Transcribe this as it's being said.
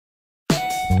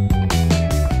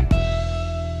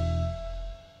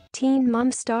Teen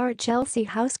mom star Chelsea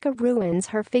Houska ruins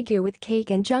her figure with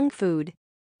cake and junk food.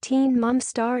 Teen mom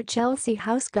star Chelsea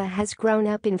Houska has grown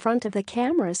up in front of the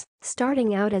cameras,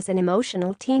 starting out as an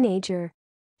emotional teenager.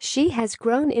 She has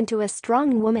grown into a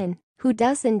strong woman who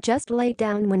doesn't just lay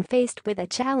down when faced with a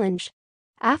challenge.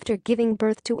 After giving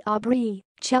birth to Aubree,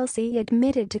 Chelsea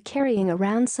admitted to carrying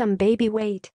around some baby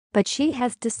weight, but she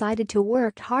has decided to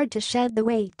work hard to shed the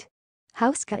weight.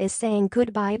 Houska is saying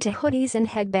goodbye to hoodies and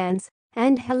headbands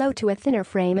and hello to a thinner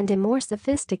frame and a more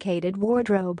sophisticated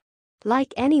wardrobe.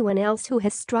 Like anyone else who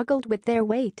has struggled with their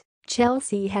weight,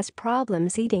 Chelsea has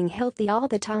problems eating healthy all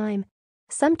the time.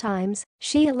 Sometimes,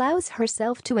 she allows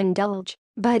herself to indulge,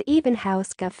 but even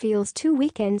Houska feels 2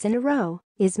 weekends in a row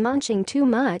is munching too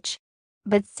much.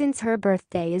 But since her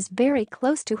birthday is very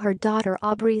close to her daughter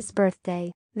Aubree's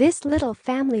birthday, this little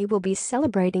family will be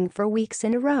celebrating for weeks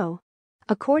in a row.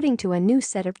 According to a new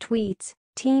set of tweets,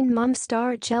 teen mom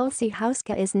star Chelsea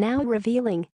Houska is now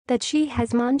revealing that she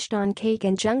has munched on cake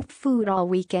and junk food all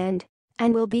weekend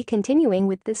and will be continuing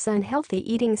with this unhealthy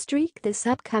eating streak this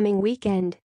upcoming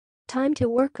weekend. "Time to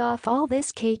work off all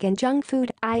this cake and junk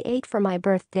food I ate for my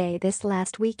birthday this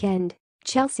last weekend,"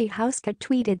 Chelsea Houska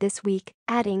tweeted this week,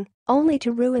 adding, "only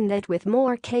to ruin that with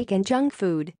more cake and junk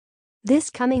food." This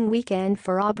coming weekend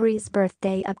for Aubree's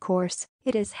birthday, of course,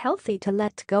 it is healthy to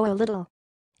let go a little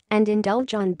and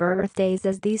indulge on birthdays,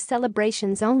 as these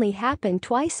celebrations only happen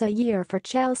twice a year for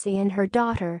Chelsea and her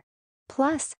daughter.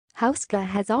 Plus, Houska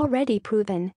has already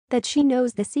proven that she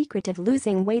knows the secret of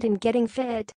losing weight and getting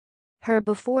fit. Her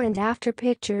before and after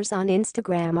pictures on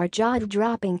Instagram are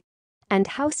jaw-dropping, and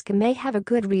Houska may have a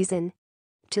good reason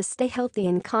to stay healthy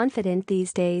and confident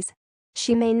these days.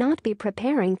 She may not be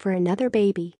preparing for another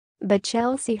baby, but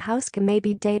Chelsea Houska may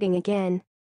be dating again.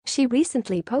 She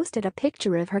recently posted a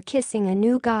picture of her kissing a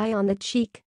new guy on the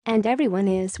cheek, and everyone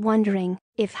is wondering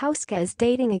if Houska is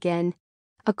dating again.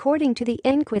 According to the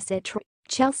Inquisitor,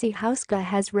 Chelsea Houska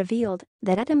has revealed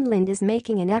that Adam Lind is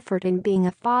making an effort in being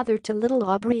a father to little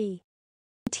Aubree.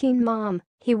 Teen mom,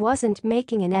 he wasn't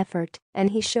making an effort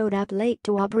and he showed up late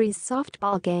to Aubree's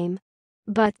softball game.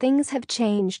 But things have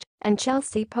changed, and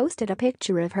Chelsea posted a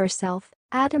picture of herself,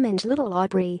 Adam and little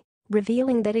Aubree,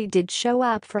 revealing that he did show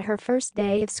up for her first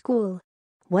day of school.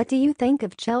 What do you think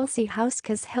of Chelsea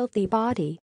Houska's healthy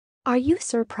body? Are you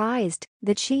surprised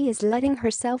that she is letting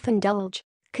herself indulge,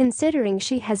 considering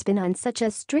she has been on such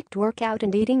a strict workout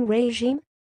and eating regime?